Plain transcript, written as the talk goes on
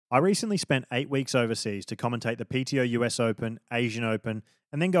I recently spent 8 weeks overseas to commentate the PTO US Open, Asian Open,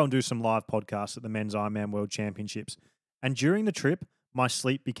 and then go and do some live podcasts at the Men's Ironman World Championships. And during the trip, my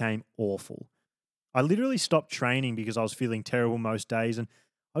sleep became awful. I literally stopped training because I was feeling terrible most days, and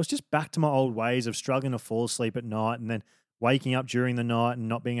I was just back to my old ways of struggling to fall asleep at night and then waking up during the night and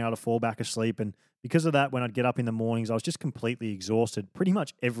not being able to fall back asleep. And because of that, when I'd get up in the mornings, I was just completely exhausted pretty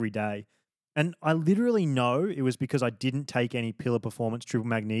much every day. And I literally know it was because I didn't take any Pillar Performance triple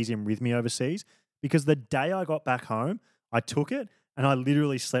magnesium with me overseas. Because the day I got back home, I took it and I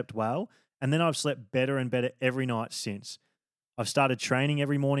literally slept well. And then I've slept better and better every night since. I've started training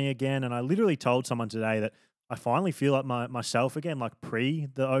every morning again. And I literally told someone today that I finally feel like myself again, like pre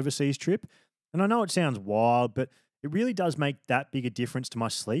the overseas trip. And I know it sounds wild, but it really does make that big a difference to my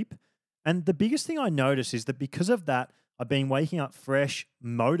sleep. And the biggest thing I notice is that because of that, I've been waking up fresh,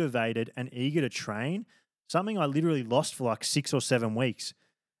 motivated, and eager to train, something I literally lost for like 6 or 7 weeks.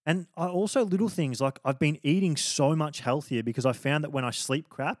 And I also, little things like I've been eating so much healthier because I found that when I sleep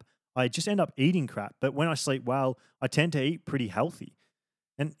crap, I just end up eating crap. But when I sleep well, I tend to eat pretty healthy.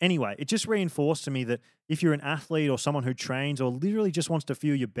 And anyway, it just reinforced to me that if you're an athlete or someone who trains or literally just wants to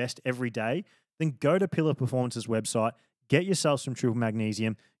feel your best every day, then go to Pillar Performance's website, get yourself some triple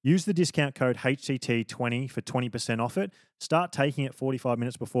magnesium, use the discount code HCT20 for 20% off it, start taking it 45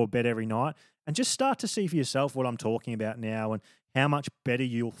 minutes before bed every night, and just start to see for yourself what I'm talking about now and how much better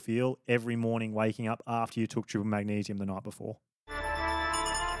you'll feel every morning waking up after you took triple magnesium the night before.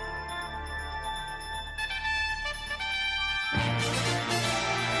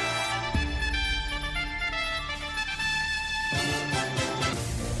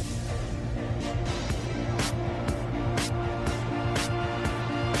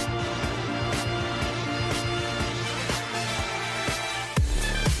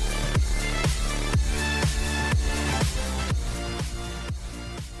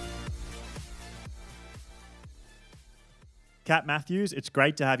 Kat Matthews, it's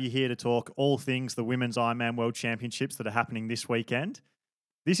great to have you here to talk all things the Women's Ironman World Championships that are happening this weekend.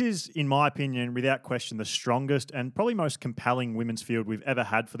 This is, in my opinion, without question, the strongest and probably most compelling women's field we've ever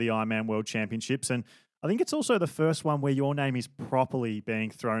had for the Ironman World Championships. And I think it's also the first one where your name is properly being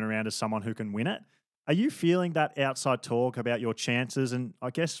thrown around as someone who can win it. Are you feeling that outside talk about your chances? And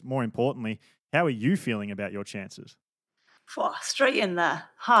I guess more importantly, how are you feeling about your chances? Straight in there.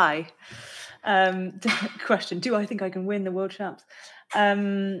 Hi. Question: do I think I can win the world champs? I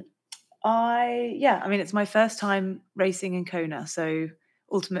mean, it's my first time racing in Kona, so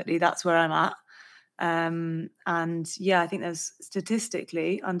ultimately that's where I'm at. And yeah, I think there's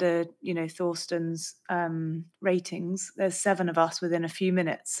statistically under Thorsten's ratings, there's 7 of us within a few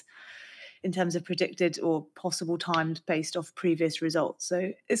minutes in terms of predicted or possible times based off previous results.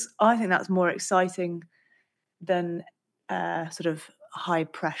 So I think that's more exciting than sort of high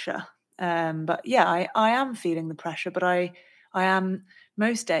pressure. But yeah, I am feeling the pressure, but I am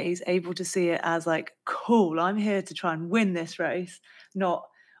most days able to see it as like, cool, I'm here to try and win this race, not,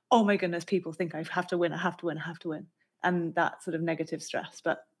 oh my goodness, people think I have to win, I have to win, I have to win. And that sort of negative stress.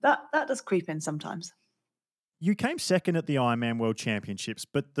 But that does creep in sometimes. You came second at the Ironman World Championships,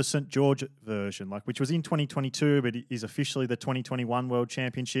 but the St. George version, which was in 2022, but is officially the 2021 World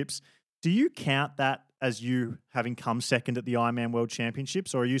Championships. Do you count that as you having come second at the Ironman World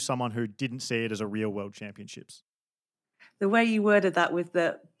Championships, or are you someone who didn't see it as a real World Championships? The way you worded that with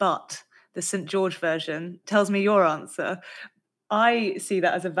the St. George version tells me your answer. I see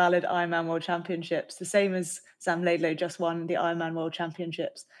that as a valid Ironman World Championships, the same as Sam Laidlow just won the Ironman World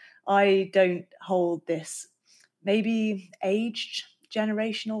Championships. I don't hold this maybe aged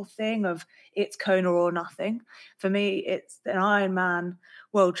generational thing of it's Kona or nothing. For me, it's an Ironman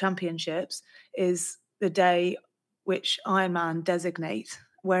World Championships is the day which Ironman designate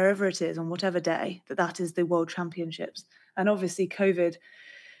wherever it is on whatever day that is the World Championships. And obviously COVID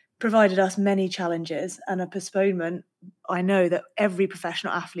provided us many challenges and a postponement. I know that every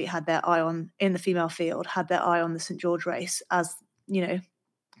professional athlete had their eye on, in the female field, had their eye on the St. George race as,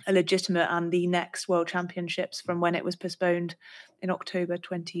 a legitimate and the next World Championships from when it was postponed in October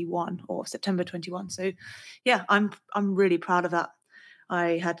 21 or September 21. So yeah, I'm really proud of that.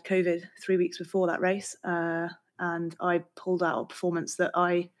 I had COVID 3 weeks before that race, and I pulled out a performance that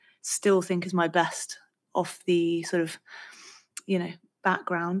I still think is my best off the sort of,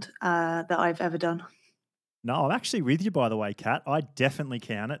 background that I've ever done. No, I'm actually with you, by the way, Kat. I definitely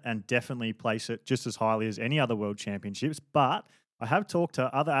count it and definitely place it just as highly as any other World Championships. But I have talked to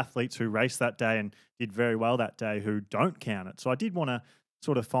other athletes who raced that day and did very well that day who don't count it. So I did want to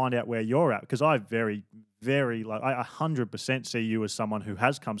sort of find out where you're at, because I very, very, I 100% see you as someone who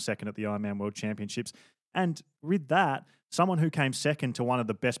has come second at the Ironman World Championships. And with that, someone who came second to one of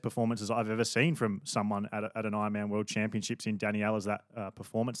the best performances I've ever seen from someone at an Ironman World Championships in Daniella's that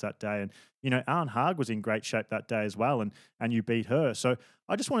performance that day. And, Arne Haag was in great shape that day as well, and you beat her. So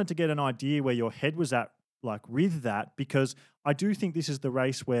I just wanted to get an idea where your head was at, like with that, because I do think this is the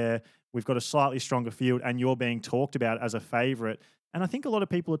race where we've got a slightly stronger field and you're being talked about as a favourite. And I think a lot of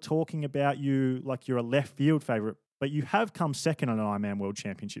people are talking about you like you're a left field favourite, but you have come second on an Ironman World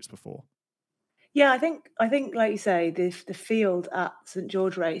Championships before. Yeah, I think like you say, the field at St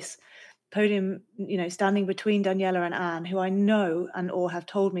George race, podium, standing between Daniela and Anne, who I know and or have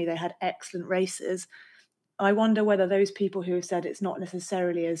told me they had excellent races. I wonder whether those people who have said it's not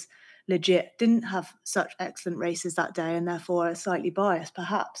necessarily as legit didn't have such excellent races that day and therefore are slightly biased,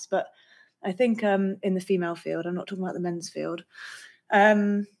 perhaps. But I think in the female field, I'm not talking about the men's field.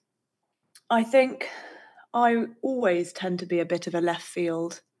 Um, I think I always tend to be a bit of a left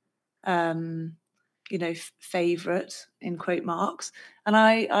field um, favorite in quote marks. And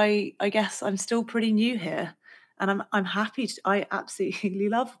I guess I'm still pretty new here, and I'm happy. I absolutely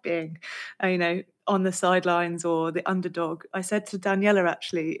love being, on the sidelines or the underdog. I said to Daniela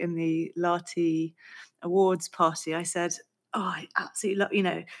actually in the Lati awards party, I said, "Oh, I absolutely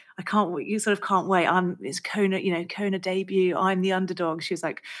love. I can't wait. You sort of can't wait. It's Kona. Kona debut. I'm the underdog." She was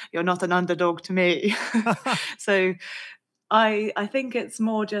like, "You're not an underdog to me." So I think it's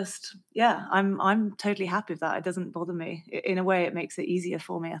more just yeah, I'm totally happy with that. It doesn't bother me. In a way, it makes it easier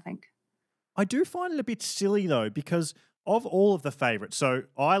for me, I think. I do find it a bit silly though, because of all of the favourites, so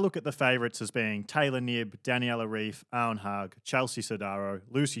I look at the favourites as being Taylor Knibb, Daniela Reef, Aaron Haag, Chelsea Sodaro,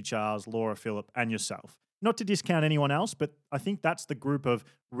 Lucy Charles, Laura Phillip, and yourself. Not to discount anyone else, but I think that's the group of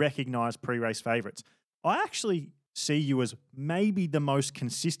recognised pre-race favourites. I actually see you as maybe the most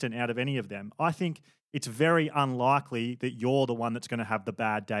consistent out of any of them. I think it's very unlikely that you're the one that's going to have the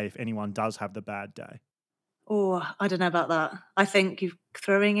bad day if anyone does have the bad day. Oh, I don't know about that. I think you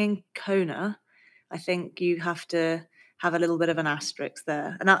throwing in Kona, I think you have to have a little bit of an asterisk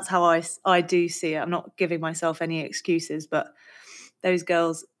there, and that's how I do see it. I'm not giving myself any excuses, but those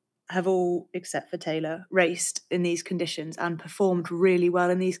girls have all, except for Taylor, raced in these conditions and performed really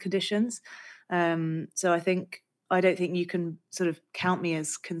well in these conditions. So I don't think you can sort of count me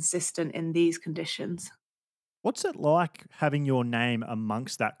as consistent in these conditions. What's it like having your name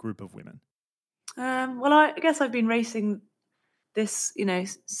amongst that group of women? Well, I guess I've been racing this,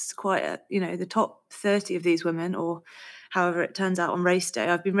 quite the top 30 of these women, or however it turns out on race day.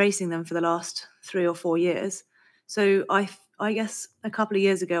 I've been racing them for the last 3 or 4 years. So I guess a couple of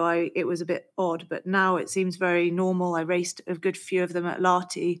years ago, it was a bit odd, but now it seems very normal. I raced a good few of them at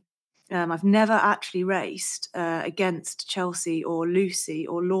Lati. I've never actually raced against Chelsea or Lucy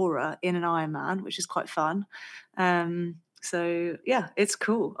or Laura in an Ironman, which is quite fun. So yeah, it's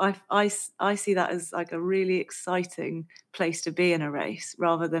cool. I see that as like a really exciting place to be in a race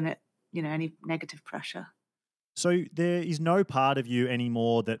rather than it, any negative pressure. So there is no part of you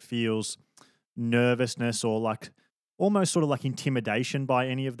anymore that feels nervousness or like almost sort of like intimidation by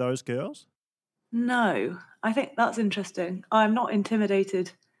any of those girls? No, I think that's interesting. I'm not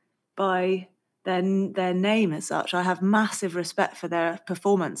intimidated by their name as such. I have massive respect for their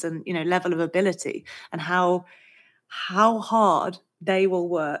performance and level of ability and how hard they will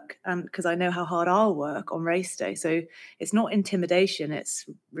work, and because I know how hard I'll work on race day. So it's not intimidation, it's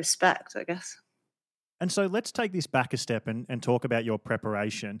respect, I guess. And so let's take this back a step and talk about your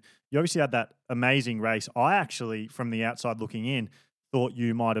preparation. You obviously had that amazing race. I actually, from the outside looking in, thought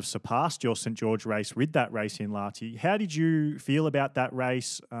you might have surpassed your St. George race with that race in Lati. How did you feel about that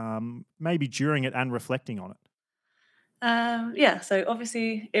race, maybe during it and reflecting on it? Yeah, so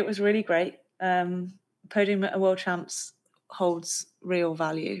obviously it was really great. Podium at a world champs holds real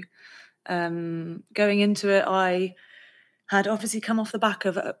value. Going into it, I had obviously come off the back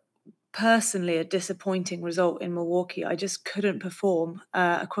of personally a disappointing result in Milwaukee. I just couldn't perform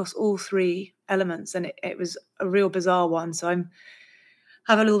across all three elements, and it was a real bizarre one. So I'm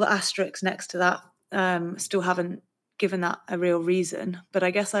have a little asterisk next to that. Still haven't given that a real reason, but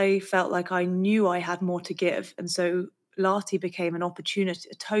I guess I felt like I knew I had more to give, and so Lati became an opportunity,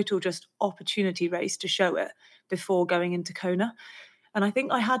 a total just opportunity race to show it before going into Kona. And I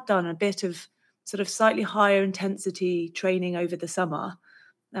think I had done a bit of sort of slightly higher intensity training over the summer,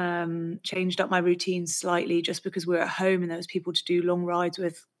 changed up my routine slightly just because we were at home and there was people to do long rides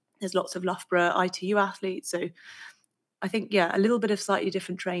with. There's lots of Loughborough ITU athletes, so I think yeah, a little bit of slightly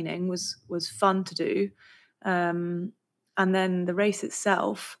different training was fun to do. Um, and then the race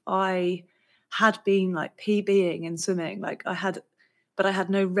itself, I had been like PBing in swimming, like but I had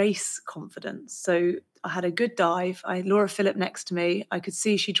no race confidence. So I had a good dive. I had Laura Phillip next to me. I could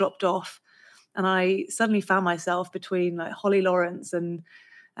see she dropped off. And I suddenly found myself between like Holly Lawrence and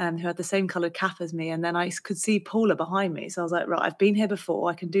who had the same coloured cap as me. And then I could see Paula behind me. So I was like, right, I've been here before,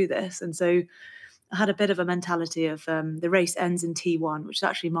 I can do this. And so I had a bit of a mentality of the race ends in T1, which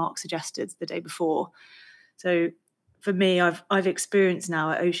actually Mark suggested the day before. So for me, I've experienced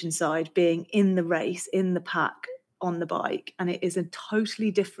now at Oceanside being in the race, in the pack, on the bike, and it is a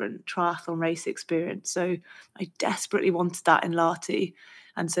totally different triathlon race experience. So I desperately wanted that in Lati.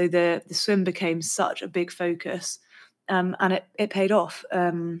 And so the swim became such a big focus. And it paid off.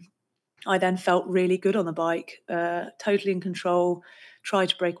 I then felt really good on the bike, totally in control, tried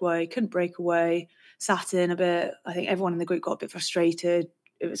to break away, couldn't break away, sat in a bit. I think everyone in the group got a bit frustrated.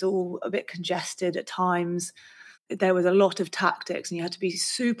 It was all a bit congested at times. There was a lot of tactics and you had to be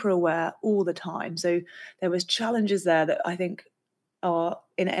super aware all the time. So there was challenges there that I think are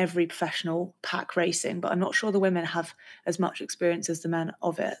in every professional pack racing, but I'm not sure the women have as much experience as the men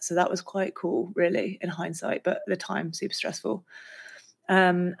of it. So that was quite cool, really, in hindsight, but at the time, super stressful.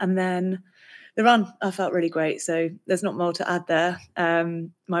 And then the run, I felt really great. So there's not more to add there.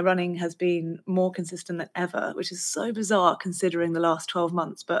 My running has been more consistent than ever, which is so bizarre considering the last 12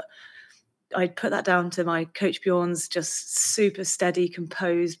 months. But I'd put that down to my coach Bjorn's just super steady,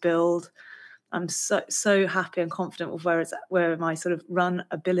 composed build. I'm so happy and confident with where my sort of run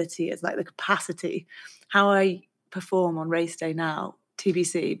ability is, like the capacity, how I perform on race day now,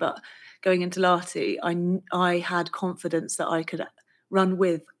 TBC. But going into Lati, I had confidence that I could run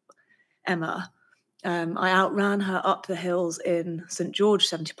with Emma. I outran her up the hills in St George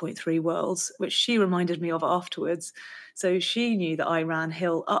 70.3 Worlds, which she reminded me of afterwards. So she knew that I ran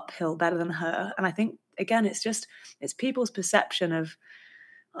uphill better than her. And I think again, it's people's perception of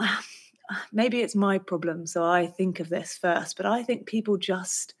maybe it's my problem. So I think of this first, but I think people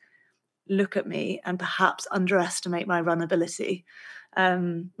just look at me and perhaps underestimate my run ability,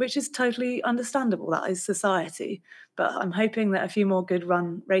 which is totally understandable. That is society. But I'm hoping that a few more good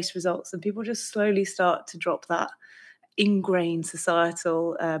run race results and people just slowly start to drop that ingrained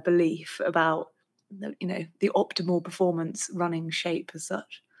societal belief about the optimal performance running shape as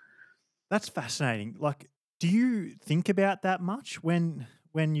such. That's fascinating. Like, do you think about that much when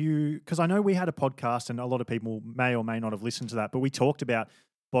you? Because I know we had a podcast, and a lot of people may or may not have listened to that, but we talked about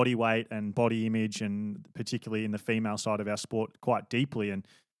body weight and body image, and particularly in the female side of our sport, quite deeply. And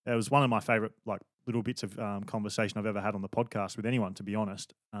it was one of my favorite like little bits of conversation I've ever had on the podcast with anyone, to be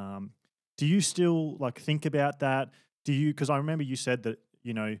honest. Do you still like think about that? Do you? Because I remember you said that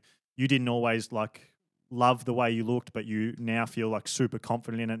you didn't always like love the way you looked, but you now feel like super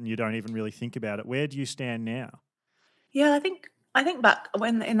confident in it and you don't even really think about it. Where do you stand now? Yeah, I think back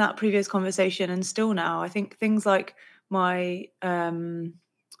when in that previous conversation and still now, I think things like my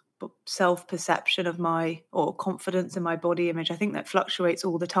self perception of my or confidence in my body image, I think that fluctuates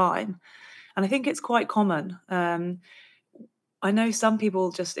all the time. And I think it's quite common. I know some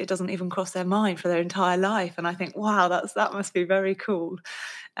people just it doesn't even cross their mind for their entire life, and I think, wow, that must be very cool.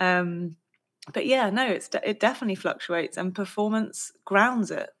 Um, but yeah, no, it definitely fluctuates, and performance grounds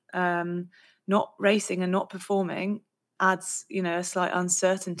it. Not racing and not performing adds, a slight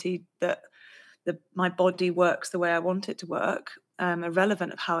uncertainty that my body works the way I want it to work,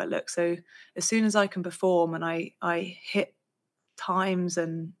 irrelevant of how it looks. So as soon as I can perform and I hit times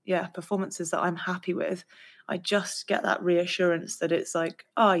and performances that I'm happy with, I just get that reassurance that it's like,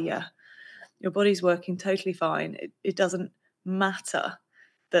 oh yeah, your body's working totally fine. It doesn't matter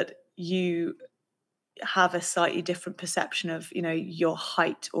that you have a slightly different perception of your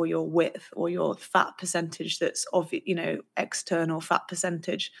height or your width or your fat percentage that's of external fat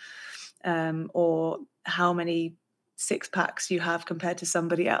percentage, or how many six packs you have compared to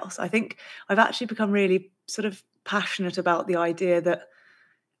somebody else. I think I've actually become really sort of passionate about the idea that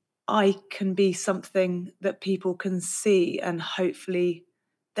I can be something that people can see and hopefully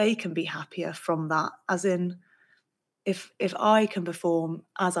they can be happier from that. As in, if I can perform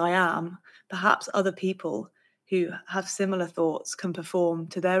as I am, perhaps other people who have similar thoughts can perform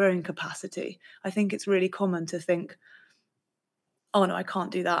to their own capacity. I think it's really common to think, oh no, I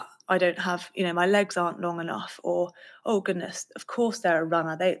can't do that. I don't have, my legs aren't long enough, or oh goodness, of course they're a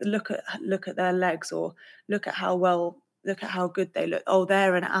runner. They look at their legs, or look at how good they look. Oh,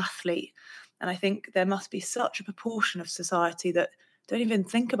 they're an athlete. And I think there must be such a proportion of society that don't even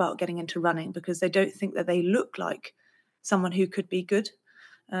think about getting into running because they don't think that they look like someone who could be good.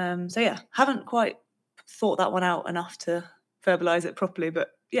 So yeah, haven't quite thought that one out enough to verbalize it properly, but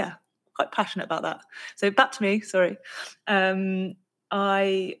yeah, quite passionate about that. So back to me, sorry.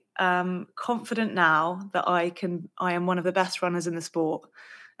 I am confident now that I am one of the best runners in the sport,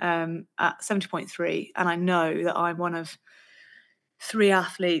 at 70.3, and I know that I'm one of 3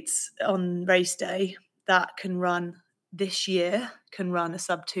 athletes on race day that can run this year can run a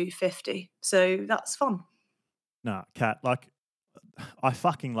sub 250. So that's fun. Nah, Kat, like I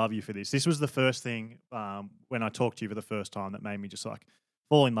fucking love you for this. This was the first thing when I talked to you for the first time that made me just like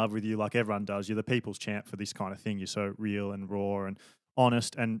fall in love with you, like everyone does. You're the people's champ for this kind of thing. You're so real and raw and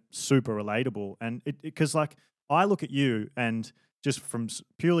honest and super relatable. And because like I look at you and just from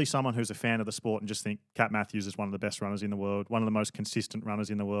purely someone who's a fan of the sport and just think Kat Matthews is one of the best runners in the world, one of the most consistent runners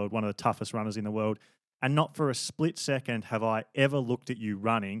in the world, one of the toughest runners in the world. And not for a split second have I ever looked at you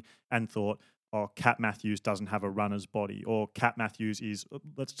running and thought, oh, Cat Matthews doesn't have a runner's body, or Cat Matthews is,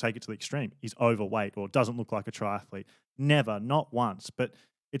 let's take it to the extreme, he's overweight or doesn't look like a triathlete. Never, not once. But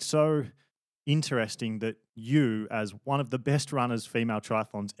it's so interesting that you, as one of the best runners female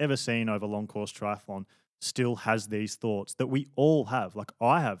triathlons ever seen over long course triathlon, still has these thoughts that we all have. Like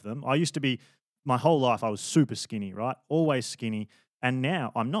I have them. I used to be, my whole life, I was super skinny, right? Always skinny. And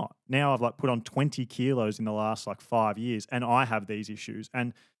now I'm not. Now I've like put on 20 kilos in the last like 5 years and I have these issues.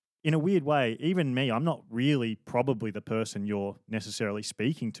 And in a weird way, even me, I'm not really probably the person you're necessarily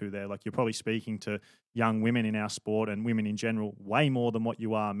speaking to there. Like you're probably speaking to young women in our sport and women in general way more than what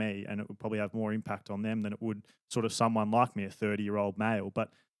you are me. And it would probably have more impact on them than it would sort of someone like me, a 30-year-old male. But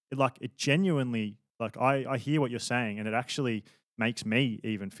it genuinely, like I hear what you're saying and it actually makes me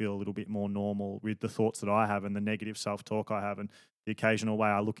even feel a little bit more normal with the thoughts that I have and the negative self-talk I have and the occasional way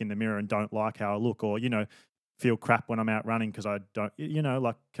I look in the mirror and don't like how I look or, feel crap when I'm out running because I don't,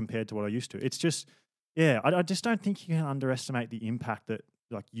 like compared to what I used to. It's just, yeah, I just don't think you can underestimate the impact that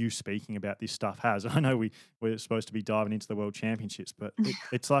like you speaking about this stuff has. I know we're supposed to be diving into the World Championships, but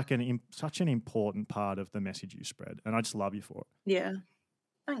it's like such an important part of the message you spread, and I just love you for it. Yeah.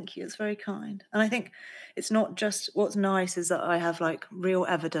 Thank you. It's very kind. And I think it's not just what's nice is that I have like real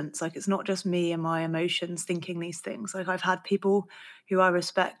evidence. Like it's not just me and my emotions thinking these things. Like I've had people who I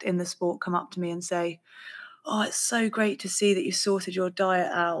respect in the sport come up to me and say, "Oh, it's so great to see that you sorted your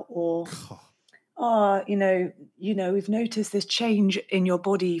diet out," or "Oh, we've noticed this change in your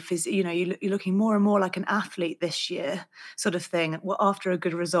body. You're looking more and more like an athlete this year," sort of thing. Well, after a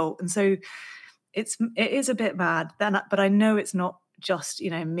good result, and so it is a bit mad. But I know it's not just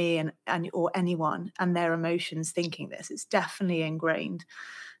me and or anyone and their emotions thinking this. It's definitely ingrained.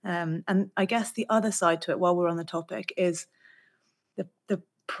 And I guess the other side to it, while we're on the topic, is the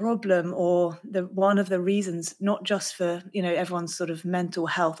problem or the one of the reasons, not just for everyone's sort of mental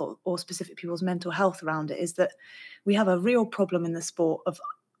health or specific people's mental health around it, is that we have a real problem in the sport of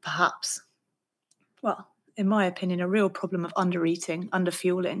perhaps, well, in my opinion, a real problem of undereating,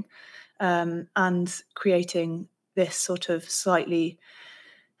 underfueling, and creating this sort of slightly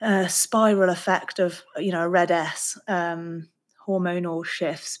spiral effect of a red S, hormonal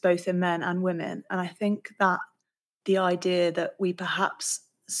shifts both in men and women. And I think that the idea that we perhaps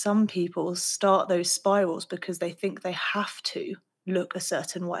some people start those spirals because they think they have to look a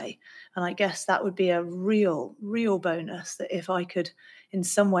certain way. And I guess that would be a real bonus, that if I could in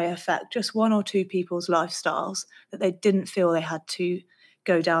some way affect just one or two people's lifestyles, that they didn't feel they had to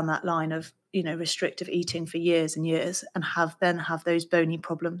go down that line of restrictive eating for years and years and have those bony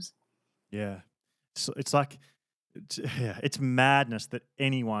problems. Yeah, so it's like yeah, it's madness that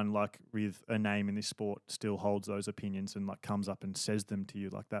anyone like with a name in this sport still holds those opinions and like comes up and says them to you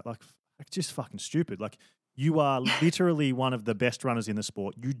like that. Like, it's just fucking stupid. Like, you are literally one of the best runners in the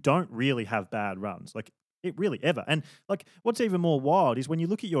sport. You don't really have bad runs, like it really ever. And like, what's even more wild is when you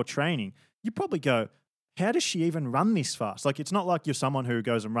look at your training, you probably go, "How does she even run this fast?" Like, it's not like you're someone who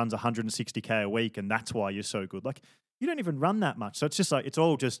goes and runs 160K a week and that's why you're so good. Like, you don't even run that much. So it's just like it's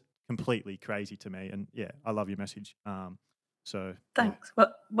all just completely crazy to me. And yeah, I love your message. So yeah, Thanks.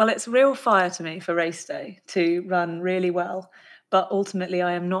 Well, it's real fire to me for race day to run really well, but ultimately,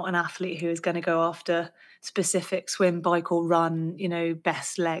 I am not an athlete who is going to go after specific swim, bike, or run,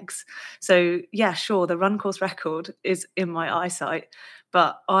 best legs. So yeah, sure, the run course record is in my eyesight,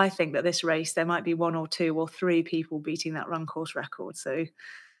 but I think that this race there might be one or two or three people beating that run course record. So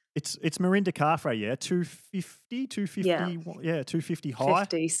it's Marinda Carfrae, yeah, 250, yeah, 250, yeah, 250 high.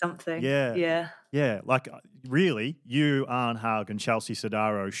 50 something. Yeah, Yeah. yeah. Like really, you, Arne Haug, and Chelsea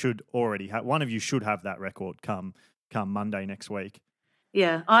Sodaro should already have one of you should have that record come Monday next week.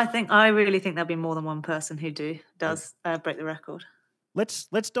 Yeah, I really think there'll be more than one person who Yeah. does break the record. Let's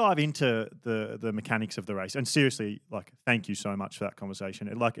dive into the mechanics of the race. And seriously, like, thank you so much for that conversation.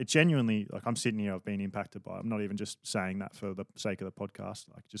 It genuinely, like, I'm sitting here, I've been impacted by it. I'm not even just saying that for the sake of the podcast,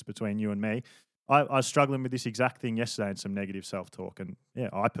 like just between you and me. I was struggling with this exact thing yesterday and some negative self-talk. And yeah,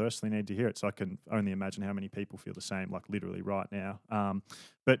 I personally need to hear it. So I can only imagine how many people feel the same, like literally right now.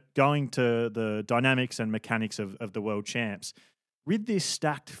 But going to the dynamics and mechanics of the world champs, with this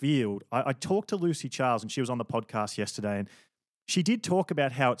stacked field, I talked to Lucy Charles and she was on the podcast yesterday, and she did talk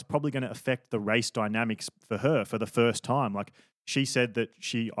about how it's probably going to affect the race dynamics for her for the first time. Like she said that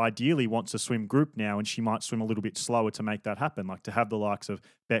she ideally wants to swim group now and she might swim a little bit slower to make that happen, like to have the likes of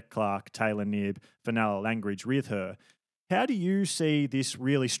Beck Clark, Taylor Knibb, Fenella Langridge with her. How do you see this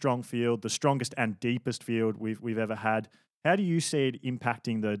really strong field, the strongest and deepest field we've ever had? How do you see it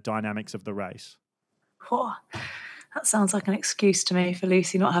impacting the dynamics of the race? Whoa, that sounds like an excuse to me for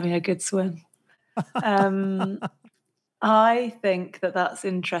Lucy not having a good swim. Um, I think that that's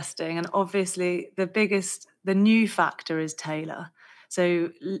interesting, and obviously the new factor is Taylor. So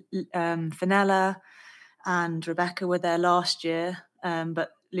Fenella and Rebecca were there last year,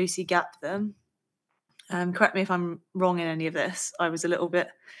 but Lucy gapped them. Correct me if I'm wrong in any of this. I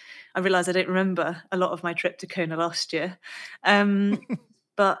realised I don't remember a lot of my trip to Kona last year.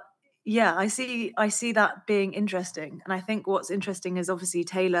 But yeah, I see that being interesting. And I think what's interesting is obviously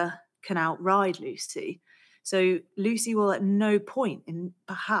Taylor can outride Lucy. So Lucy will at no point in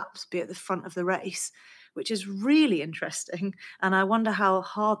perhaps be at the front of the race, which is really interesting. And I wonder how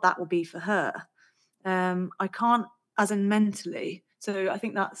hard that will be for her. I can't, as in mentally. So I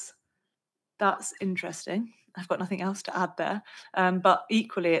think that's interesting. I've got nothing else to add there. But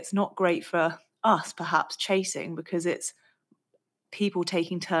equally, it's not great for us, perhaps, chasing because it's people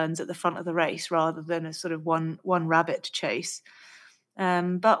taking turns at the front of the race rather than a sort of one rabbit to chase.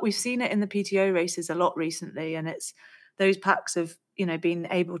 But we've seen it in the PTO races a lot recently, and it's those packs have been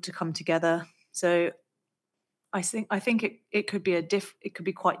able to come together. So I think it could be it could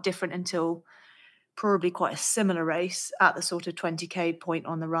be quite different until probably quite a similar race at the sort of 20K point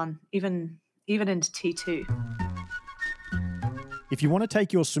on the run, even into T2. If you want to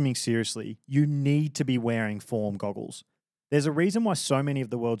take your swimming seriously, you need to be wearing form goggles. There's a reason why so many of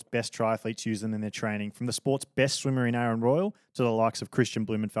the world's best triathletes use them in their training, from the sport's best swimmer in Aaron Royal to the likes of Christian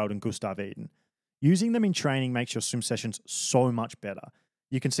Blumenfeld and Gustav Eden. Using them in training makes your swim sessions so much better.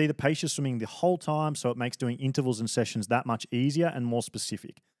 You can see the pace you're swimming the whole time, so it makes doing intervals and sessions that much easier and more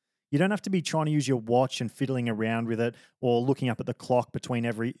specific. You don't have to be trying to use your watch and fiddling around with it or looking up at the clock between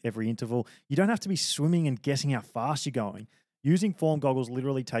every interval. You don't have to be swimming and guessing how fast you're going. Using form goggles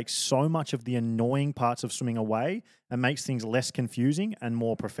literally takes so much of the annoying parts of swimming away and makes things less confusing and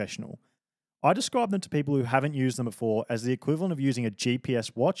more professional. I describe them to people who haven't used them before as the equivalent of using a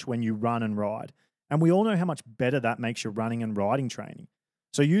GPS watch when you run and ride. And we all know how much better that makes your running and riding training.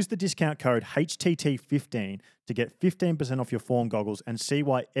 So use the discount code HTT15 to get 15% off your form goggles and see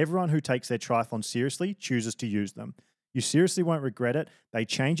why everyone who takes their triathlon seriously chooses to use them. You seriously won't regret it. They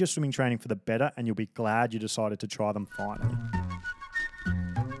change your swimming training for the better, and you'll be glad you decided to try them finally.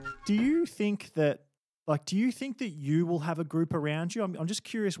 Do you think that you will have a group around you? I'm just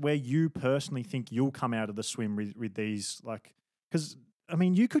curious where you personally think you'll come out of the swim with these, because I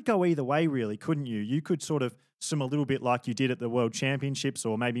mean, you could go either way, really, couldn't you? You could sort of swim a little bit like you did at the World Championships,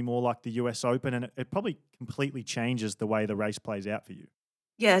 or maybe more like the US Open, and it probably completely changes the way the race plays out for you.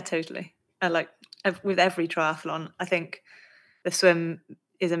 Yeah, totally. With every triathlon, I think the swim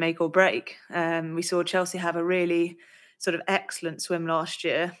is a make or break. We saw Chelsea have a really sort of excellent swim last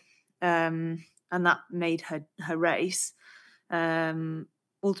year, and that made her race.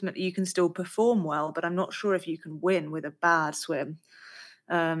 Ultimately, you can still perform well, but I'm not sure if you can win with a bad swim.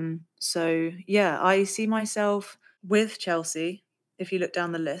 So yeah, I see myself with Chelsea. If you look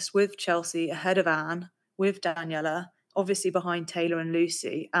down the list, with Chelsea ahead of Anne, with Daniela, obviously behind Taylor and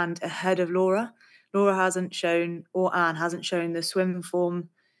Lucy, and ahead of Laura. Laura hasn't shown, or Anne hasn't shown the swim form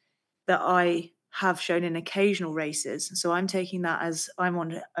that I have shown in occasional races. So I'm taking that as I'm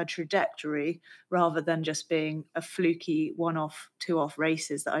on a trajectory rather than just being a fluky one-off, two-off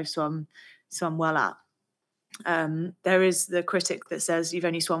races that I've swum well at. There is the critic that says you've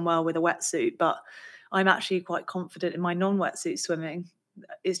only swum well with a wetsuit, but I'm actually quite confident in my non-wetsuit swimming.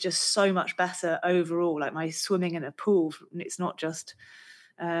 It's just so much better overall. Like my swimming in a pool, it's not just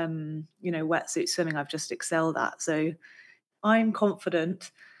wetsuit swimming. I've just excelled at. So I'm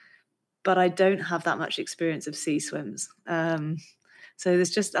confident, but I don't have that much experience of sea swims. So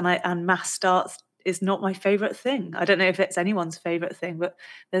there's just and mass starts is not my favorite thing. I don't know if it's anyone's favorite thing, but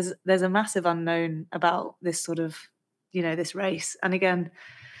there's a massive unknown about this sort of this race. And again,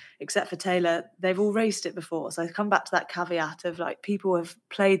 except for Taylor, they've all raced it before. So I come back to that caveat of like people have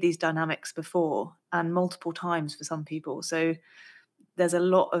played these dynamics before and multiple times for some people. So there's a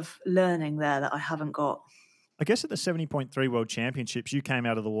lot of learning there that I haven't got. I guess at the 70.3 World Championships, you came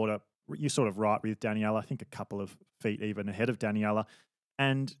out of the water, you're sort of right with Daniela, I think a couple of feet even ahead of Daniela.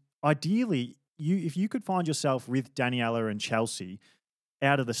 And ideally, if you could find yourself with Daniela and Chelsea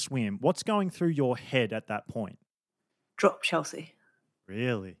out of the swim, what's going through your head at that point? drop Chelsea.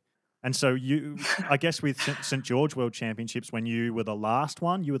 Really? And so I guess with St George World Championships, when you were the last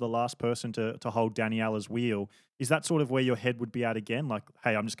one, you were the last person to hold Daniela's wheel. Is that sort of where your head would be at again? Like,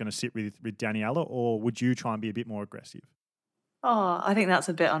 hey, I'm just going to sit with Daniela, or would you try and be a bit more aggressive? Oh, I think that's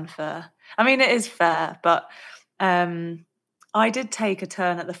a bit unfair. I mean, it is fair, but um, I did take a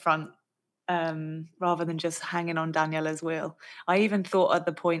turn at the front rather than just hanging on Daniela's wheel. I even thought at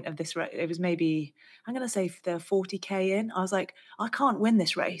the point of this race, it was maybe, I'm going to say the 40K in, I was like, I can't win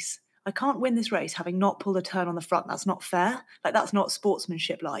this race. I can't win this race having not pulled a turn on the front. That's not fair. Like, that's not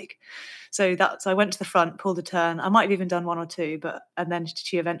sportsmanship like. So I went to the front, pulled a turn. I might have even done one or two, and then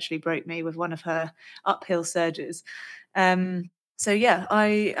she eventually broke me with one of her uphill surges. So yeah,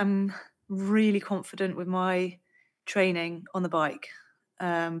 I am really confident with my training on the bike,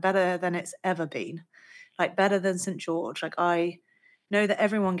 better than it's ever been, like better than St George. Like, I know that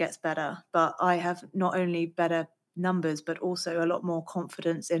everyone gets better, but I have not only better numbers, but also a lot more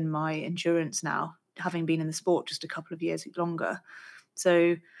confidence in my endurance now, having been in the sport just a couple of years longer.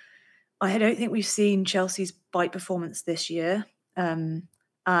 So I don't think we've seen Chelsea's bike performance this year. Um,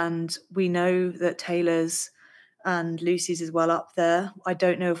 and we know that Taylor's and Lucy's is well up there. I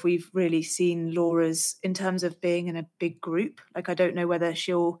don't know if we've really seen Laura's in terms of being in a big group. Like, I don't know whether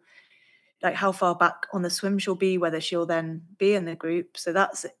she'll, like, how far back on the swim she'll be, whether she'll then be in the group. So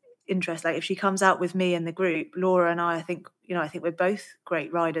that's interesting. Like, if she comes out with me in the group, Laura and I think, I think we're both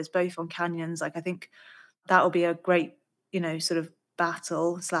great riders, both on canyons. Like, I think that'll be a great, sort of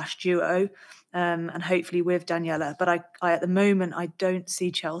battle slash duo, and hopefully with Daniela. But I at the moment I don't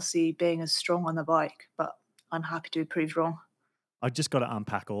see Chelsea being as strong on the bike, but I'm happy to be proved wrong. I just got to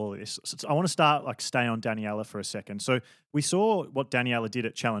unpack all of this. So I want to stay on Daniela for a second. So we saw what Daniela did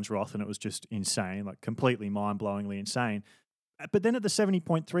at Challenge Roth, and it was just insane, like completely mind-blowingly insane. But then at the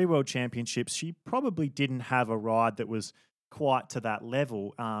 70.3 World Championships, she probably didn't have a ride that was quite to that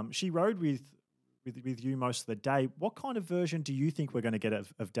level. She rode with you most of the day. What kind of version do you think we're going to get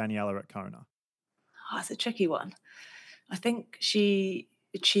of Daniela at Kona? Oh, it's a tricky one. I think she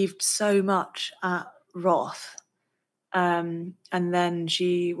achieved so much at Roth. And then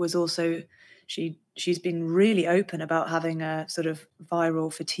she's been really open about having a sort of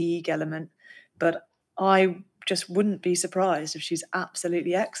viral fatigue element. But I just wouldn't be surprised if she's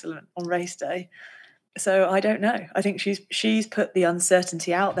absolutely excellent on race day. So I don't know. I think she's put the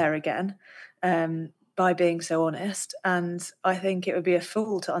uncertainty out there again, by being so honest. And I think it would be a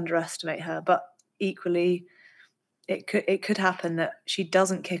fool to underestimate her. But equally, it could happen that she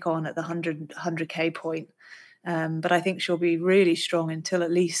doesn't kick on at the 100K point. But I think she'll be really strong until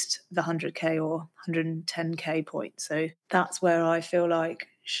at least the 100K or 110K point. So that's where I feel like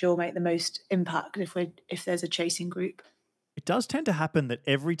she'll make the most impact if there's a chasing group. It does tend to happen that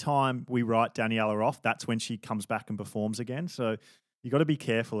every time we write Daniela off, that's when she comes back and performs again. So you got to be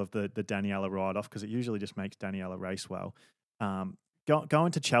careful of the Daniela write off, because it usually just makes Daniela race well.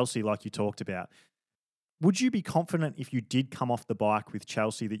 Going to Chelsea, like you talked about, would you be confident if you did come off the bike with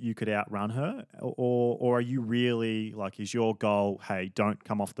Chelsea that you could outrun her? Or are you really like, is your goal, hey, don't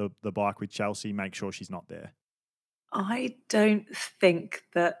come off the bike with Chelsea, make sure she's not there? I don't think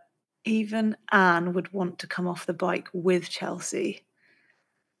that even Anne would want to come off the bike with Chelsea.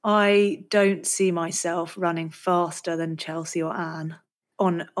 I don't see myself running faster than Chelsea or Anne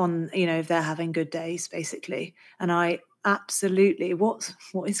on if they're having good days, basically. And I absolutely what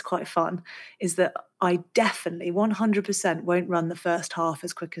is quite fun is that I definitely 100% won't run the first half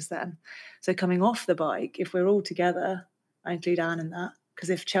as quick as them. So coming off the bike, if we're all together, I include Anne in that,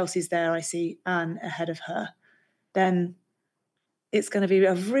 because if Chelsea's there, I see Anne ahead of her, then it's going to be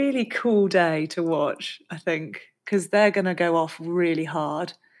a really cool day to watch, I think, because they're going to go off really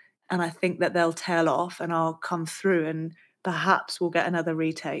hard. And I think that they'll tail off and I'll come through and perhaps we'll get another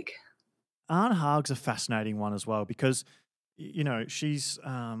retake. Arne Haag's a fascinating one as well, because she's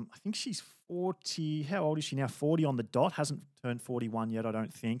I think she's 40. How old is she now? 40 on the dot. Hasn't turned 41 yet, I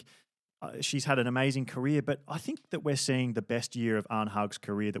don't think. She's had an amazing career, but I think that we're seeing the best year of Arne Haag's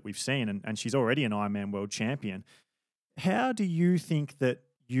career that we've seen, and she's already an Ironman world champion. How do you think that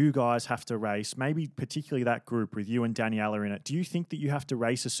you guys have to race, maybe particularly that group with you and Daniela in it? Do you think that you have to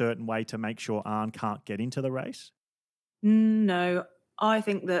race a certain way to make sure Arne can't get into the race? No, I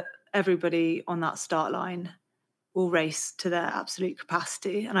think that everybody on that start line will race to their absolute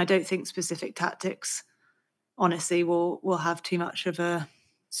capacity. And I don't think specific tactics, honestly, will have too much of a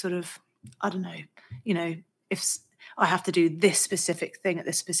sort of, I don't know, if I have to do this specific thing at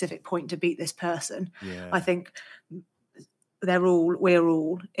this specific point to beat this person. I Yeah. think we're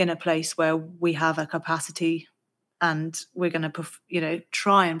all in a place where we have a capacity and we're going to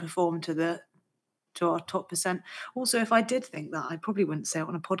try and perform to to our top percent. Also, if I did think that, I probably wouldn't say it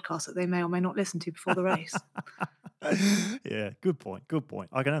on a podcast that they may or may not listen to before the race. Yeah, good point. Good point.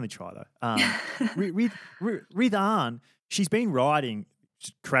 I can only try though. With Arn, she's been riding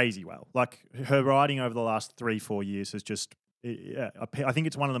crazy well. Like her riding over the last 3-4 years has just. Yeah, I think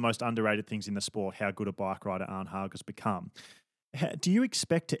it's one of the most underrated things in the sport. How good a bike rider Arn Haag has become. Do you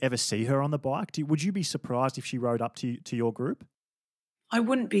expect to ever see her on the bike? Would you be surprised if she rode up to your group? I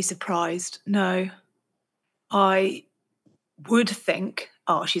wouldn't be surprised. No, I would think,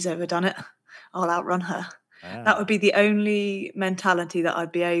 oh, she's overdone it. I'll outrun her. That would Ah. be the only mentality that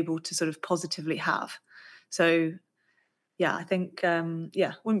I'd be able to sort of positively have. So, yeah, I think,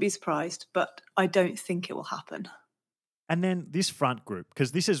 yeah, wouldn't be surprised, but I don't think it will happen. And then this front group,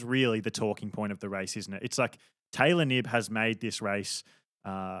 because this is really the talking point of the race, isn't it? It's like Taylor Knibb has made this race.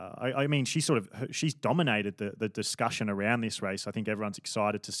 I mean, she's dominated the discussion around this race. I think everyone's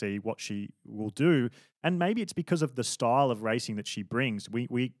excited to see what she will do, and maybe it's because of the style of racing that she brings.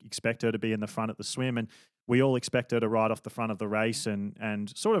 We expect her to be in the front at the swim, and we all expect her to ride off the front of the race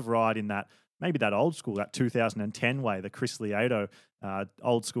and sort of ride in that maybe that old school, that 2010 way, the Chris Lieto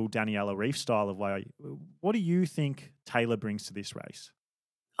old school Daniela Reef style of way. What do you think Taylor brings to this race?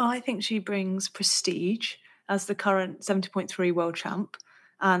 I think she brings prestige as the current 70.3 world champ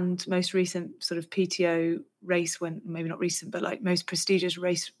and most recent sort of PTO race win, maybe not recent, but like most prestigious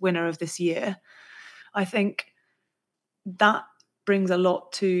race winner of this year. I think that brings a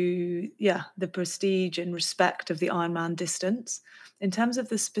lot to, yeah, the prestige and respect of the Ironman distance. In terms of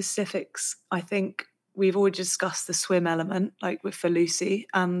the specifics, I think we've already discussed the swim element, like with for Lucy,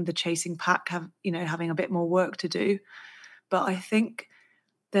 and the chasing pack having a bit more work to do. But I think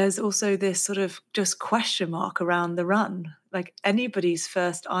there's also this sort of just question mark around the run. Like anybody's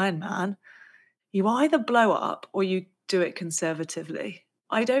first Ironman, you either blow up or you do it conservatively.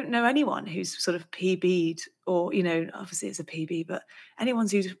 I don't know anyone who's sort of PB'd or, obviously it's a PB, but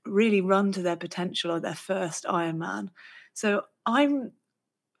anyone's who's really run to their potential or their first Ironman. So I'm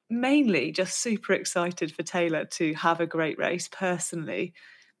mainly just super excited for Taylor to have a great race personally.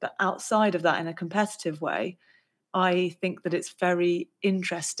 But outside of that, in a competitive way, I think that it's very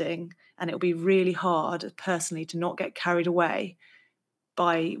interesting and it'll be really hard personally to not get carried away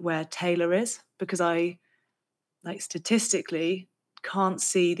by where Taylor is because I like statistically can't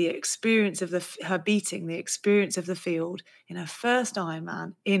see the experience of her beating the experience of the field in her first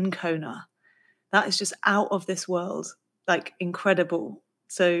Ironman in Kona. That is just out of this world, like incredible.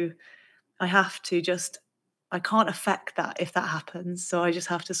 So I have to just I can't affect that if that happens. So I just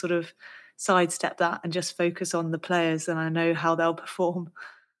have to sort of sidestep that and just focus on the players and I know how they'll perform.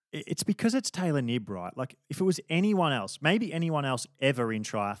 It's because it's Taylor Knibb, right? Like if it was anyone else, maybe anyone else ever in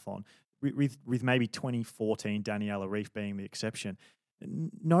triathlon, with maybe 2014 Daniela Reef being the exception,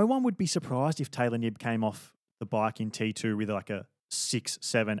 no one would be surprised if Taylor Knibb came off the bike in T2 with like a 6,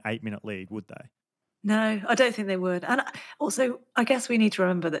 7, 8 minute lead, would they? No, I don't think they would. And also, I guess we need to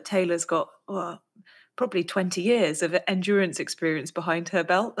remember that Taylor's got probably 20 years of endurance experience behind her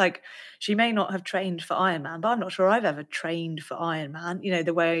belt. Like, she may not have trained for Ironman, but I'm not sure I've ever trained for Ironman.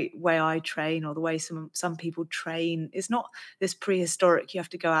 The way I train or the way some people train is not this prehistoric. You have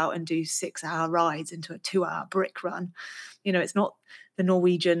to go out and do 6-hour rides into a 2-hour brick run. It's not the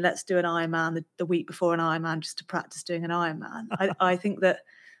Norwegian. Let's do an Ironman the week before an Ironman just to practice doing an Ironman. I think that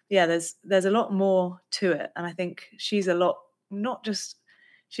yeah, there's a lot more to it, and I think she's a lot not just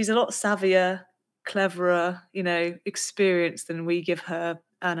she's a lot savvier, cleverer, experienced than we give her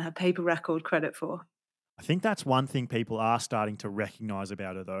and her paper record credit for. I think that's one thing people are starting to recognize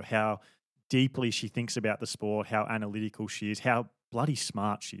about her, though, how deeply she thinks about the sport, how analytical she is, how bloody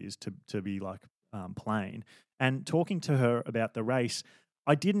smart she is to be like plain. And talking to her about the race,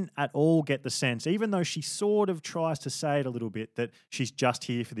 I didn't at all get the sense, even though she sort of tries to say it a little bit, that she's just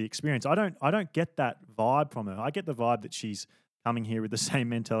here for the experience. I don't get that vibe from her. I get the vibe that she's coming here with the same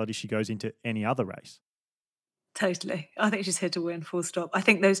mentality she goes into any other race. Totally. I think she's here to win, full stop. I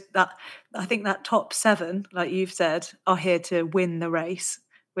think that top 7, like you've said, are here to win the race,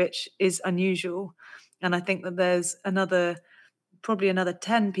 which is unusual. And I think that there's probably another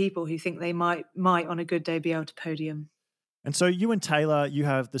 10 people who think they might on a good day be able to podium. And so you and Taylor, you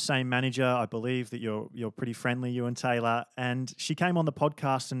have the same manager. I believe that you're pretty friendly, you and Taylor. And she came on the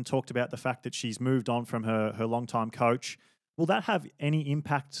podcast and talked about the fact that she's moved on from her longtime coach. Will that have any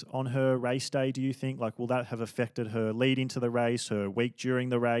impact on her race day, do you think? Like, will that have affected her lead into the race, her week during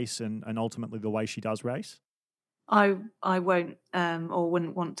the race, and ultimately the way she does race? I won't or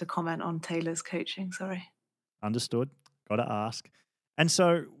wouldn't want to comment on Taylor's coaching, sorry. Understood. Got to ask. And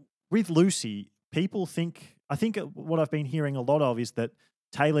so with Lucy, people think, I think what I've been hearing a lot of is that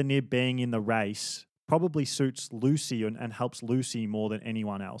Taylor Knibb being in the race probably suits Lucy and helps Lucy more than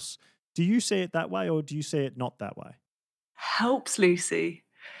anyone else. Do you see it that way, or do you see it not that way? Helps Lucy.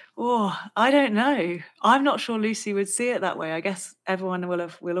 Oh, I don't know. I'm not sure Lucy would see it that way. I guess everyone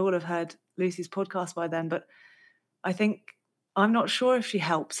will all have heard Lucy's podcast by then, but I think I'm not sure if she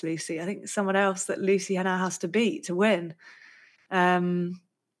helps Lucy. I think someone else that Lucy now has to beat to win. Um,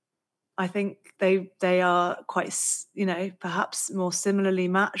 I think they are quite, perhaps more similarly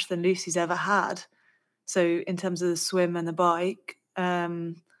matched than Lucy's ever had. So in terms of the swim and the bike,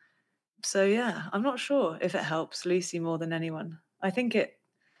 so yeah, I'm not sure if it helps Lucy more than anyone.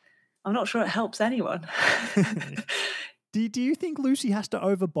 I'm not sure it helps anyone. Do you think Lucy has to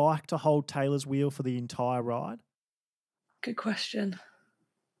overbike to hold Taylor's wheel for the entire ride? Good question.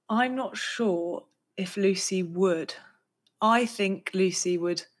 I'm not sure if Lucy would. I think Lucy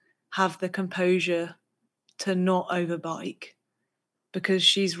would have the composure to not overbike because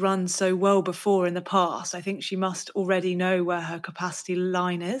she's run so well before in the past. I think she must already know where her capacity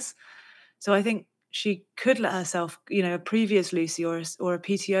line is. So I think she could let herself, a previous Lucy or a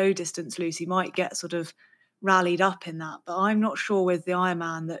PTO distance Lucy might get sort of rallied up in that. But I'm not sure with the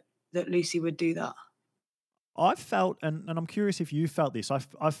Ironman that Lucy would do that. I felt, and I'm curious if you felt this,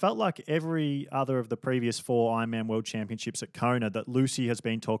 I felt like every other of the previous 4 Ironman World Championships at Kona that Lucy has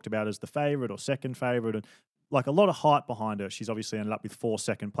been talked about as the favourite or second favourite, and like a lot of hype behind her. She's obviously ended up with 4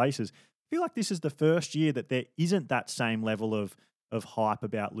 second places. I feel like this is the first year that there isn't that same level of hype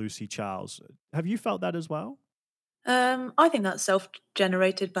about Lucy Charles. Have you felt that as well? I think that's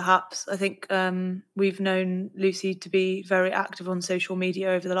self-generated, perhaps. I think we've known Lucy to be very active on social media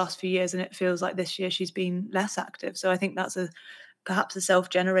over the last few years, and it feels like this year she's been less active. So I think that's perhaps a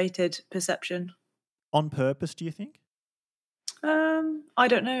self-generated perception. On purpose, do you think? I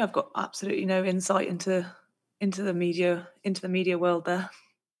don't know. I've got absolutely no insight into the media world there.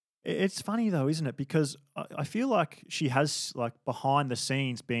 It's funny though, isn't it? Because I feel like she has, like, behind the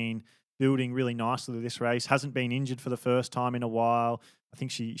scenes, been building really nicely to this race. Hasn't been injured for the first time in a while. I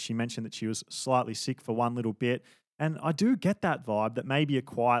think she mentioned that she was slightly sick for one little bit, and I do get that vibe that maybe a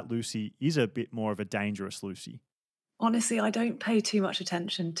quiet Lucy is a bit more of a dangerous Lucy. Honestly, I don't pay too much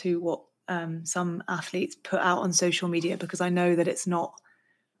attention to what some athletes put out on social media because I know that it's not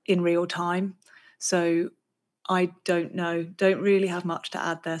in real time. So I don't know. Don't really have much to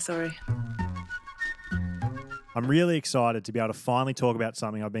add there. Sorry. I'm really excited to be able to finally talk about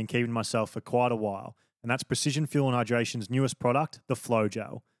something I've been keeping myself for quite a while, and that's Precision Fuel and Hydration's newest product, the Flow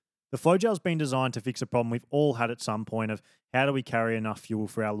Gel. The Flow Gel's been designed to fix a problem we've all had at some point of how do we carry enough fuel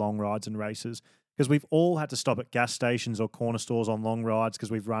for our long rides and races? Because we've all had to stop at gas stations or corner stores on long rides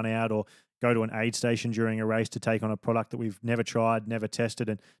because we've run out, or go to an aid station during a race to take on a product that we've never tried, never tested,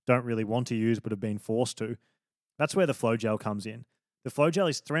 and don't really want to use but have been forced to. That's where the Flow Gel comes in. The Flow Gel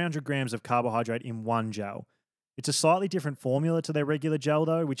is 300 grams of carbohydrate in one gel. It's a slightly different formula to their regular gel,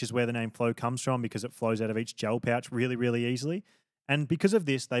 though, which is where the name Flow comes from because it flows out of each gel pouch really, really easily. And because of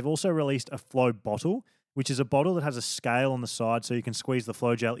this, they've also released a Flow bottle, which is a bottle that has a scale on the side so you can squeeze the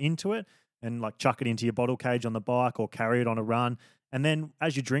Flow Gel into it and like chuck it into your bottle cage on the bike or carry it on a run. And then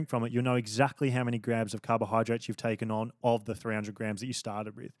as you drink from it, you'll know exactly how many grams of carbohydrates you've taken on of the 300 grams that you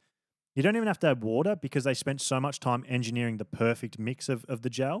started with. You don't even have to add water because they spent so much time engineering the perfect mix of the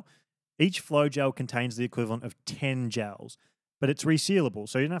gel. Each Flow Gel contains the equivalent of 10 gels, but it's resealable,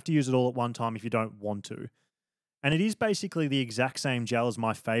 so you don't have to use it all at one time if you don't want to. And it is basically the exact same gel as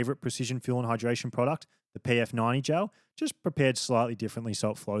my favorite Precision Fuel and Hydration product, the PF90 gel, just prepared slightly differently so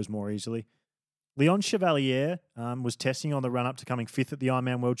it flows more easily. Leon Chevalier was testing on the run-up to coming fifth at the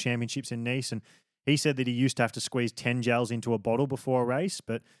Ironman World Championships in Nice, and he said that he used to have to squeeze 10 gels into a bottle before a race,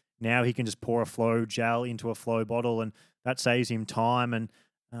 but now he can just pour a Flow gel into a Flow bottle, and that saves him time, and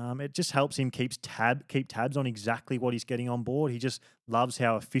it just helps him keep tabs on exactly what he's getting on board. He just loves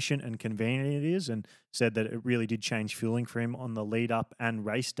how efficient and convenient it is, and said that it really did change fueling for him on the lead up and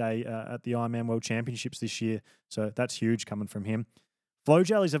race day at the Ironman World Championships this year. So that's huge coming from him.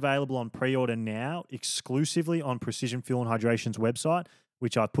 Flowgel is available on pre-order now, exclusively on Precision Fuel and Hydration's website,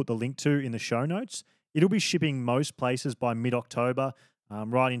 which I've put the link to in the show notes. It'll be shipping most places by mid-October,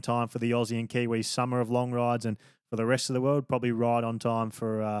 right in time for the Aussie and Kiwi summer of long rides, and for the rest of the world, probably right on time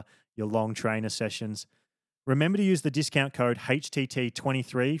for your long trainer sessions. Remember to use the discount code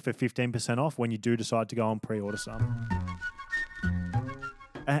HTT23 for 15% off when you do decide to go and pre-order some.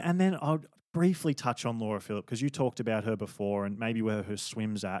 And then I'll briefly touch on Laura Phillips because you talked about her before and maybe where her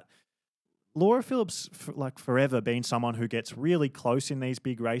swim's at. Laura Phillips, like forever, been someone who gets really close in these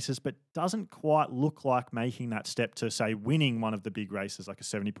big races, but doesn't quite look like making that step to, say, winning one of the big races like a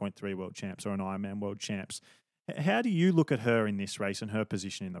 70.3 World Champs or an Ironman World Champs. How do you look at her in this race and her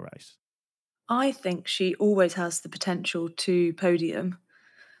position in the race? I think she always has the potential to podium.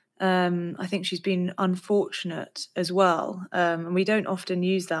 I think she's been unfortunate as well, and we don't often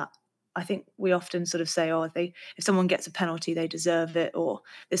use that. I think we often sort of say, "Oh, if someone gets a penalty, they deserve it," or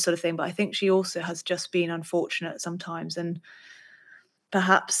this sort of thing. But I think she also has just been unfortunate sometimes, and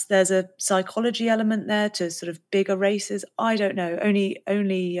perhaps there's a psychology element there to sort of bigger races. I don't know. Only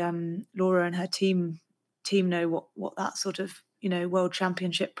Laura and her team know what that sort of world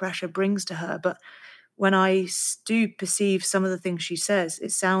championship pressure brings to her. But when do perceive some of the things she says,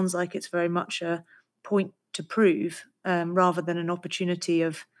 it sounds like it's very much a point to prove, rather than an opportunity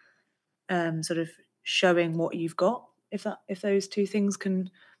of sort of showing what you've got. If those two things can,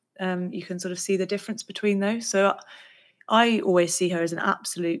 you can sort of see the difference between those. So I always see her as an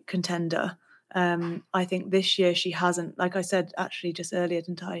absolute contender. I think this year she hasn't, like I said actually just earlier,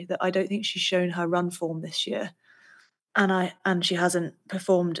 didn't I? That I don't think she's shown her run form this year, and she hasn't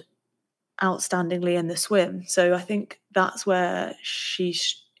performed outstandingly in the swim. So I think that's where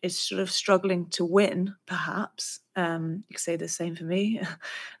is sort of struggling to win, perhaps. You could say the same for me,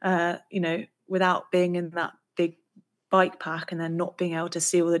 without being in that big bike pack and then not being able to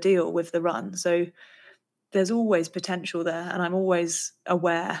seal the deal with the run. So there's always potential there, and I'm always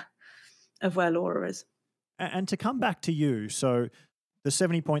aware of where Laura is. And to come back to you, so the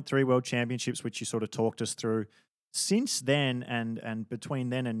 70.3 World Championships, which you sort of talked us through, since then and between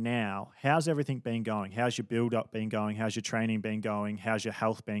then and now, how's everything been going? How's your build up been going? How's your training been going? How's your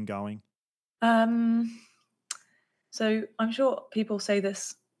health been going? Um, so I'm sure people say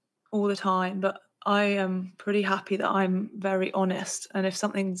this all the time, but I am pretty happy that I'm very honest. And if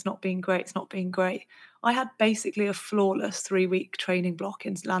something's not been great, it's not been great. I had basically a flawless 3-week training block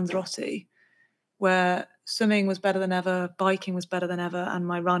in Lanzarote where swimming was better than ever, biking was better than ever, and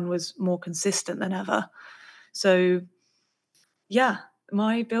my run was more consistent than ever. So yeah,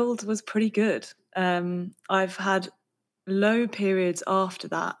 my build was pretty good. I've had low periods after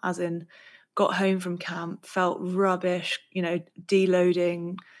that, as in got home from camp, felt rubbish,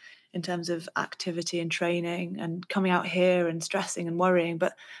 deloading in terms of activity and training and coming out here and stressing and worrying.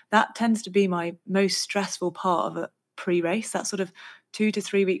 But that tends to be my most stressful part of a pre race. That sort of 2 to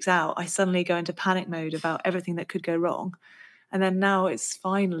 3 weeks out, I suddenly go into panic mode about everything that could go wrong. And then now it's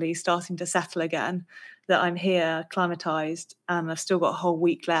finally starting to settle again that I'm here, acclimatized, and I've still got a whole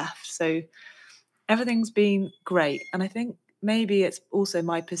week left. So everything's been great. And I think maybe it's also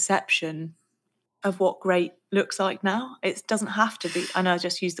my perception of what great looks like now. It doesn't have to be, I know I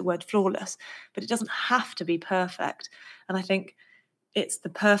just used the word flawless, but it doesn't have to be perfect. And I think it's the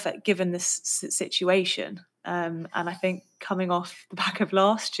perfect given this situation. And I think coming off the back of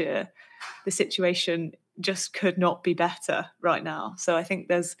last year, the situation just could not be better right now. So I think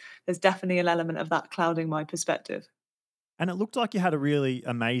there's definitely an element of that clouding my perspective. And it looked like you had a really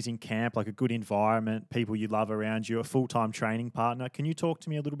amazing camp, like a good environment, people you love around you, a full time training partner. Can you talk to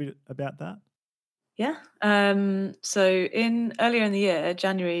me a little bit about that? Yeah. So in earlier in the year,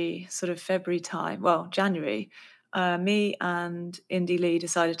 January, sort of February time, well, January, me and Indy Lee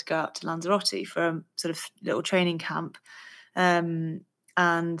decided to go out to Lanzarote for a sort of little training camp. And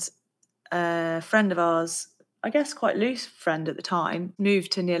a friend of ours, I guess quite loose friend at the time,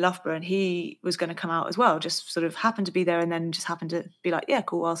 moved to near Loughborough and he was going to come out as well, just sort of happened to be there and then just happened to be like, yeah,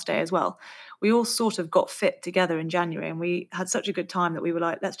 cool, I'll stay as well. We all sort of got fit together in January and we had such a good time that we were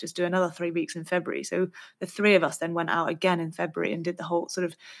like, let's just do another 3 weeks in February. So the three of us then went out again in February and did the whole sort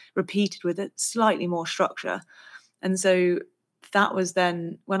of repeated with it, slightly more structure. And so that was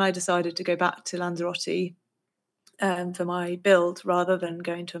then when I decided to go back to Lanzarote for my build rather than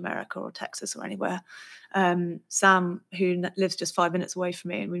going to America or Texas or anywhere. Sam, who lives just 5 minutes away from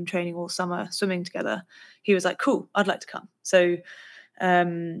me and we've been training all summer swimming together, he was like, cool, I'd like to come. So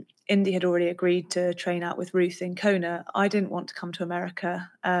Indy had already agreed to train out with Ruth in Kona. I didn't want to come to America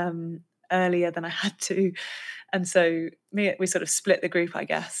earlier than I had to. And so we sort of split the group, I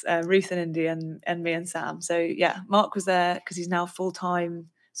guess, Ruth and Indy and me and Sam. So yeah, Mark was there because he's now full-time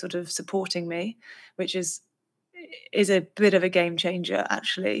sort of supporting me, which is a bit of a game changer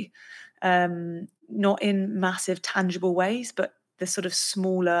actually. Not in massive tangible ways, but the sort of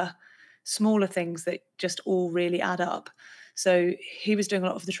smaller things that just all really add up. So he was doing a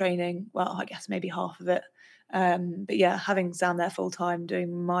lot of the training, well, I guess maybe half of it. But yeah, having Sam there full time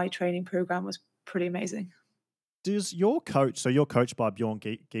doing my training program was pretty amazing. Does your coach, so you're coached by Bjorn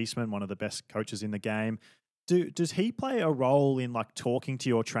Giesman, one of the best coaches in the game, does he play a role in like talking to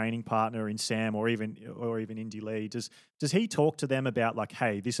your training partner in Sam or even Indy Lee? Does he talk to them about like,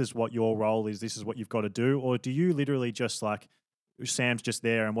 hey, this is what your role is, this is what you've got to do, or do you literally just like Sam's just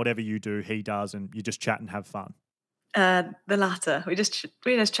there and whatever you do, he does, and you just chat and have fun? The latter. We just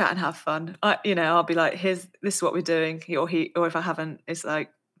chat and have fun. I'll be like, "Here's this is what we're doing," or if I haven't, it's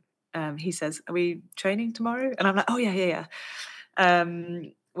like, he says, "Are we training tomorrow?" And I'm like, "Oh yeah, yeah, yeah."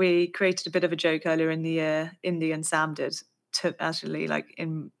 We created a bit of a joke earlier in the year, Indy and Sam did, to actually like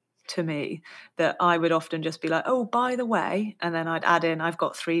in to me, that I would often just be like, "Oh, by the way," and then I'd add in, "I've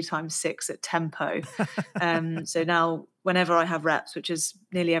got 3 times 6 at tempo." So now whenever I have reps, which is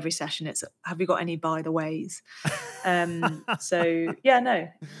nearly every session, it's, "Have you got any by the ways?" So yeah, no,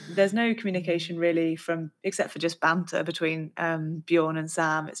 there's no communication really from except for just banter between Bjorn and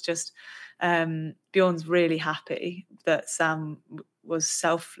Sam. It's just Bjorn's really happy that Sam was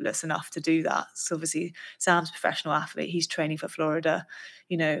selfless enough to do that. So obviously Sam's a professional athlete. He's training for Florida.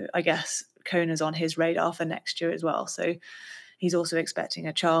 I guess Kona's on his radar for next year as well. So he's also expecting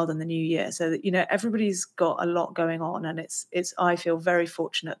a child in the new year. So that, everybody's got a lot going on, and it's I feel very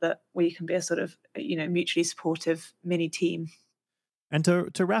fortunate that we can be a sort of, mutually supportive mini team. And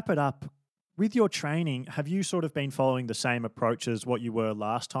to wrap it up, with your training, have you sort of been following the same approach as what you were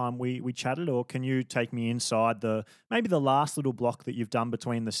last time we chatted, or can you take me inside the maybe the last little block that you've done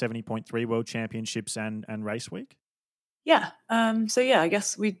between the 70.3 World Championships and race week? Yeah. So yeah, I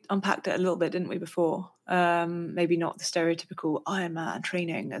guess we unpacked it a little bit, didn't we, before? Maybe not the stereotypical Ironman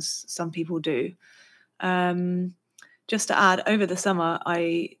training as some people do. Um, just to add, over the summer,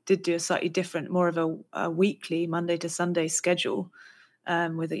 I did do a slightly different, more of a weekly Monday to Sunday schedule,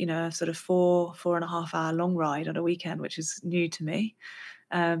 with a sort of 4.5 hour long ride on a weekend, which is new to me.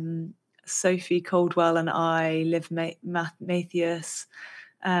 Um, Sophie Coldwell and I, Mathias,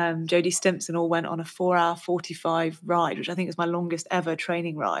 Jodie Stimpson all went on a 4 hour 45 ride, which I think is my longest ever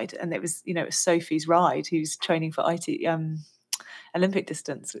training ride. And it was Sophie's ride, who's training for Olympic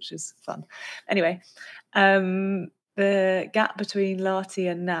distance, which is fun. Anyway, the gap between Lati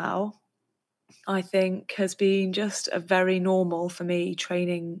and now, I think, has been just a very normal for me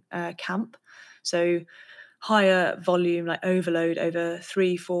training camp. So higher volume, like overload over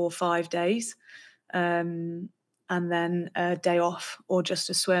 3, 4, 5 days, um, and then a day off or just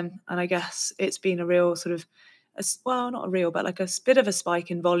a swim. And I guess it's been a real sort of, well, not a real, but like a bit of a spike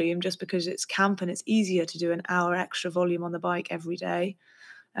in volume just because it's camp and it's easier to do an hour extra volume on the bike every day.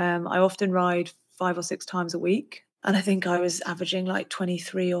 I often ride 5 or 6 times a week. And I think I was averaging like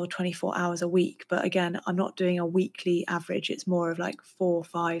 23 or 24 hours a week. But again, I'm not doing a weekly average. It's more of like 4 or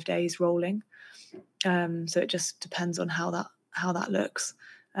 5 days rolling. So it just depends on how that looks.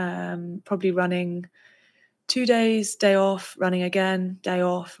 Probably running 2 days, day off, running again, day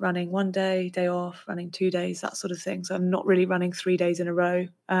off, running 1 day, day off, running 2 days, that sort of thing. So I'm not really running 3 days in a row,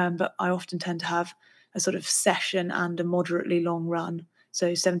 but I often tend to have a sort of session and a moderately long run.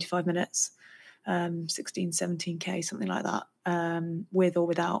 So 75 minutes, 16, 17K, something like that, with or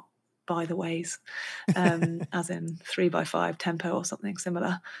without by the ways, as in 3 by 5 tempo or something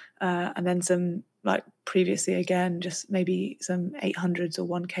similar. And then some, like previously again, just maybe some 800s or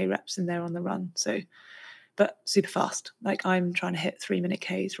 1K reps in there on the run. So, but super fast. Like I'm trying to hit 3 minute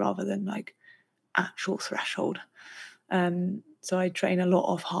Ks rather than like actual threshold. So I train a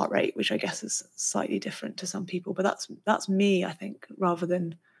lot of heart rate, which I guess is slightly different to some people, but that's me, I think, rather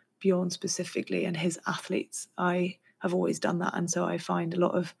than Bjorn specifically and his athletes. I have always done that, and so I find a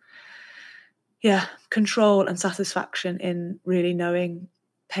lot of control and satisfaction in really knowing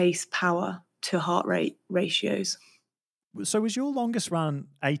pace, power to heart rate ratios. So was your longest run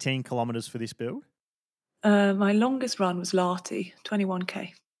 18 kilometers for this build? My longest run was Lati,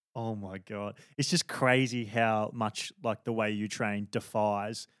 21K. Oh my God. It's just crazy how much like the way you train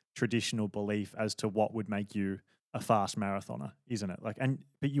defies traditional belief as to what would make you a fast marathoner, isn't it? Like,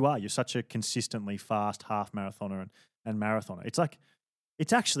 but you're such a consistently fast half marathoner and marathoner. It's like,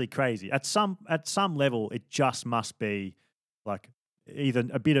 it's actually crazy. At some level, it just must be like either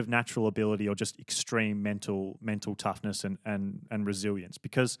a bit of natural ability or just extreme mental toughness and resilience,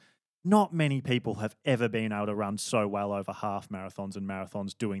 because not many people have ever been able to run so well over half marathons and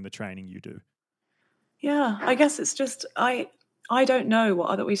marathons doing the training you do. Yeah, I guess it's just I don't know what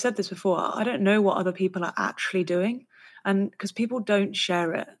other we've said this before. I don't know what other people are actually doing, and because people don't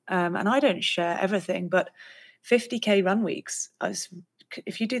share it, and I don't share everything, but 50K run weeks,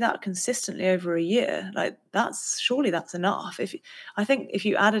 if you do that consistently over a year, like that's enough. I think if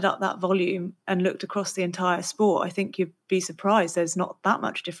you added up that volume and looked across the entire sport, I think you'd be surprised there's not that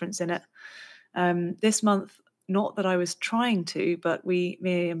much difference in it. This month, not that I was trying to, but me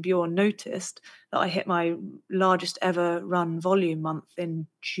and Bjorn noticed that I hit my largest ever run volume month in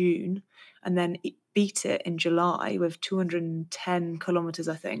June, and then beat it in July with 210 kilometers,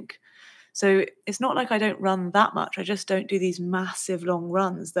 I think. So it's not like I don't run that much. I just don't do these massive long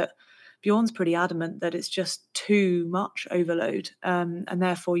runs that Bjorn's pretty adamant that it's just too much overload. And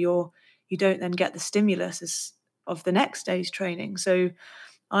therefore you don't then get the stimulus of the next day's training. So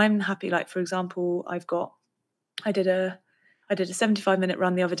I'm happy, like for example, I did a I did a 75-minute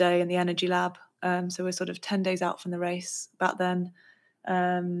run the other day in the energy lab. So we're sort of 10 days out from the race about then.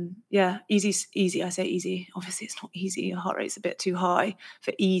 Yeah, easy. I say easy. Obviously, it's not easy. Your heart rate's a bit too high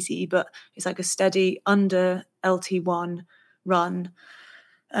for easy, but it's like a steady under LT1 run.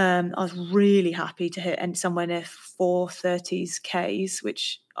 I was really happy to hit and somewhere near 4:30s Ks,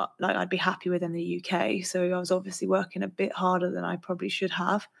 which like I'd be happy with in the UK. So I was obviously working a bit harder than I probably should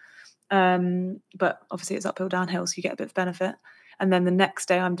have. But obviously it's uphill, downhill, so you get a bit of benefit. And then the next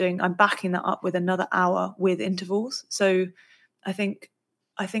day I'm backing that up with another hour with intervals. So I think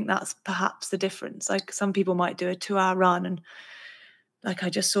I think that's perhaps the difference. Like some people might do a 2-hour run and like I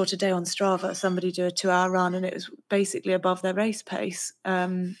just saw today on Strava somebody do a 2-hour run and it was basically above their race pace.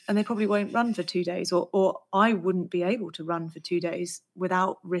 And they probably won't run for 2 days or I wouldn't be able to run for 2 days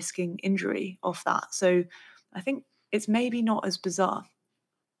without risking injury off that. So I think it's maybe not as bizarre.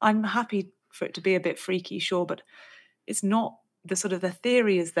 I'm happy for it to be a bit freaky, sure, but it's not the sort of the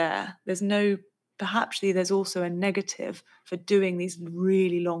theory is there. There's no perhaps there's also a negative for doing these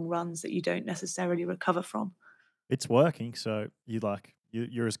really long runs that you don't necessarily recover from. It's working, so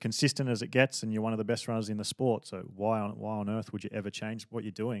you're as consistent as it gets, and you're one of the best runners in the sport. So why on earth would you ever change what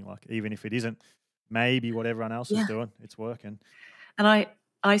you're doing? Like even if it isn't maybe what everyone else is Yeah. doing, it's working. And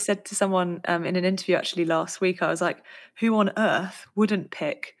I said to someone in an interview actually last week, I was like, who on earth wouldn't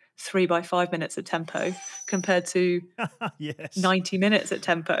pick 3 by 5 minutes at tempo compared to Yes. 90 minutes at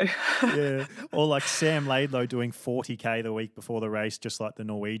tempo? Yeah. Or like Sam Laidlow doing 40K the week before the race, just like the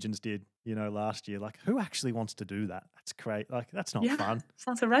Norwegians did, last year. Like, who actually wants to do that? That's great. Like, that's not Yeah, fun.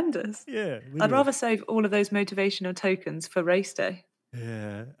 sounds horrendous. Yeah, I'd literally. rather save all of those motivational tokens for race day.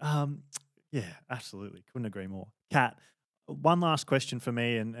 Yeah. Yeah, absolutely. Couldn't agree more. Kat, one last question for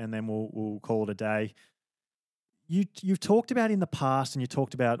me and then we'll call it a day. You've talked about in the past and you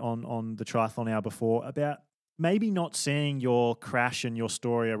talked about on the triathlon hour before about maybe not seeing your crash and your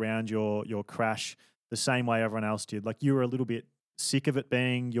story around your crash the same way everyone else did. Like you were a little bit sick of it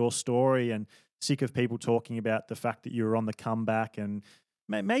being your story and sick of people talking about the fact that you were on the comeback and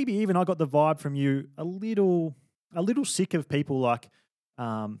maybe even I got the vibe from you a little sick of people like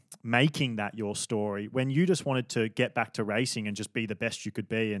making that your story when you just wanted to get back to racing and just be the best you could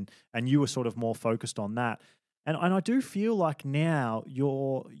be and you were sort of more focused on that. And I do feel like now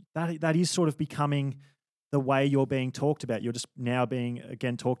that is sort of becoming the way you're being talked about. You're just now being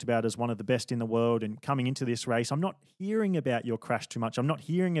again talked about as one of the best in the world and coming into this race. I'm not hearing about your crash too much. I'm not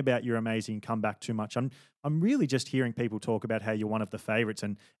hearing about your amazing comeback too much. I'm really just hearing people talk about how you're one of the favorites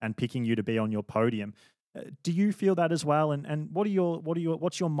and picking you to be on your podium. Do you feel that as well? And what's your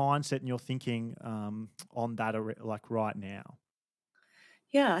mindset and your thinking on that like right now?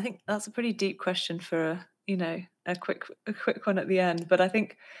 Yeah, I think that's a pretty deep question for a quick one at the end. But I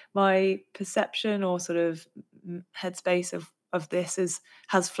think my perception or sort of headspace of this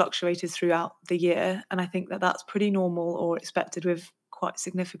has fluctuated throughout the year, and I think that that's pretty normal or expected with quite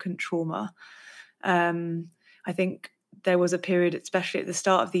significant trauma. I think there was a period, especially at the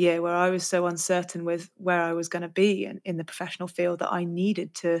start of the year, where I was so uncertain with where I was going to be in the professional field that I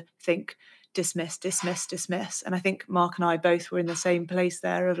needed to think dismiss, dismiss, dismiss. And I think Mark and I both were in the same place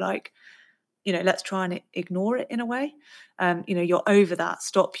there of like, let's try and ignore it in a way. You're over that.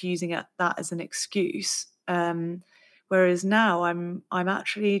 Stop using that as an excuse. Whereas now I'm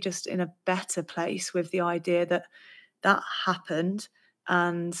actually just in a better place with the idea that that happened,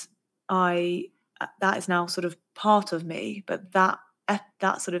 and I that is now sort of part of me. But that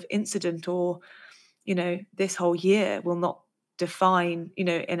sort of incident or this whole year will not define in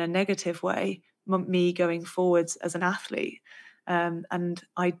a negative way me going forwards as an athlete. And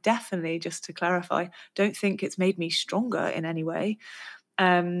I definitely, just to clarify, don't think it's made me stronger in any way.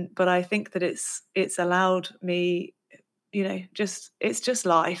 But I think that it's allowed me, just it's just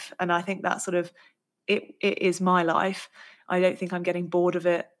life, and I think that sort of it is my life. I don't think I'm getting bored of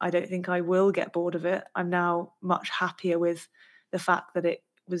it. I don't think I will get bored of it. I'm now much happier with the fact that it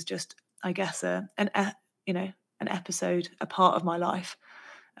was just, I guess, an episode, a part of my life,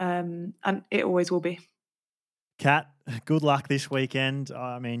 and it always will be. Kat, good luck this weekend.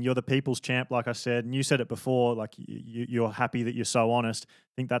 I mean, you're the people's champ, like I said, and you said it before. Like you're happy that you're so honest.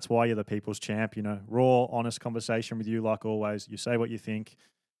 I think that's why you're the people's champ. Raw, honest conversation with you, like always. You say what you think.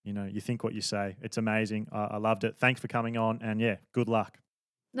 You think what you say. It's amazing. I loved it. Thanks for coming on, and yeah, good luck.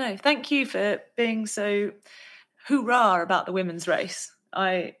 No, thank you for being so hoorah about the women's race.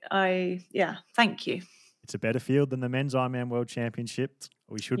 Yeah, thank you. It's a better field than the men's Ironman World Championships.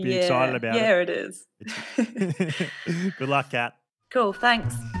 We should be excited Yeah, about yeah, it is. it. Good luck, Kat. Cool,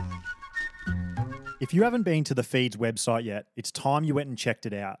 thanks. If you haven't been to the Feeds website yet, it's time you went and checked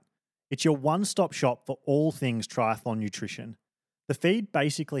it out. It's your one-stop shop for all things triathlon nutrition. The Feed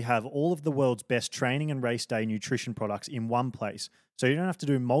basically have all of the world's best training and race day nutrition products in one place, so you don't have to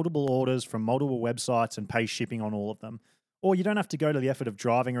do multiple orders from multiple websites and pay shipping on all of them. Or you don't have to go to the effort of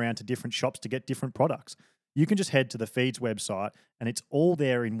driving around to different shops to get different products. You can just head to the Feeds website and it's all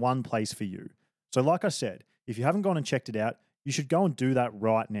there in one place for you. So like I said, if you haven't gone and checked it out, you should go and do that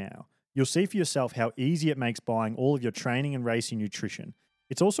right now. You'll see for yourself how easy it makes buying all of your training and racing nutrition.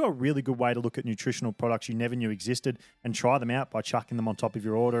 It's also a really good way to look at nutritional products you never knew existed and try them out by chucking them on top of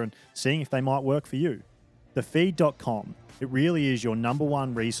your order and seeing if they might work for you. Thefeed.com, it really is your number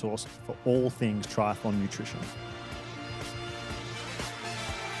one resource for all things triathlon nutrition.